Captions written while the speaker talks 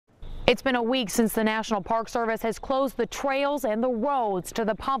It's been a week since the National Park Service has closed the trails and the roads to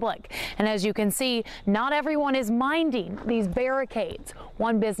the public. And as you can see, not everyone is minding these barricades.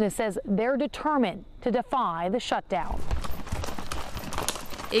 One business says they're determined to defy the shutdown.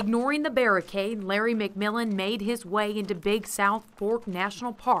 Ignoring the barricade, Larry McMillan made his way into Big South Fork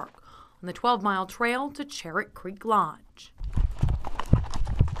National Park on the 12-mile trail to Cherritt Creek Lodge.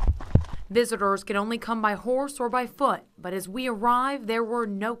 Visitors could only come by horse or by foot, but as we arrived, there were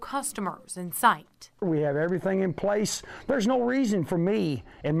no customers in sight. We have everything in place. There's no reason for me,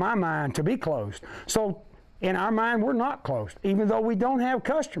 in my mind, to be closed. So in our mind, we're not closed, even though we don't have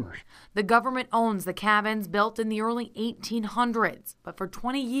customers. The government owns the cabins built in the early 1800s, but for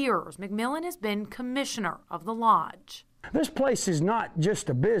 20 years, McMillan has been commissioner of the lodge. This place is not just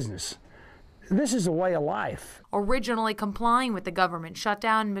a business. This is a way of life. Originally complying with the government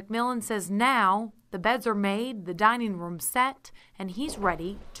shutdown, McMillan says now the beds are made, the dining room set, and he's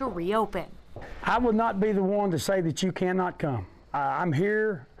ready to reopen. I would not be the one to say that you cannot come. I'm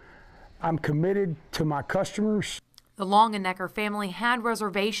here. I'm committed to my customers. The Longenecker family had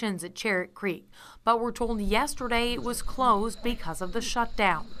reservations at Cherritt Creek, but were told yesterday it was closed because of the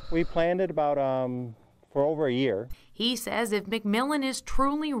shutdown. We planned it about for over a year. He says if McMillan is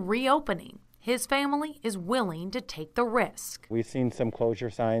truly reopening, his family is willing to take the risk. We've seen some closure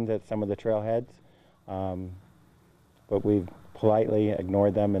signs at some of the trailheads, but we've politely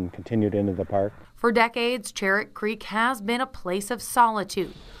ignored them and continued into the park. For decades, Cherritt Creek has been a place of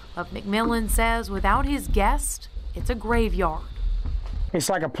solitude. But McMillan says without his guest, it's a graveyard. It's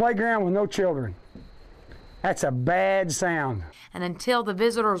like a playground with no children. That's a bad sound. And until the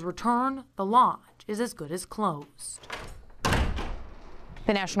visitors return, the lodge is as good as closed.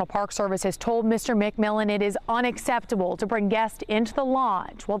 The National Park Service has told Mr. McMillan it is unacceptable to bring guests into the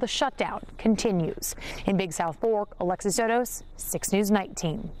lodge while the shutdown continues. In Big South Fork, Alexis Sotos, 6 News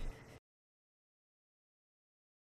 19.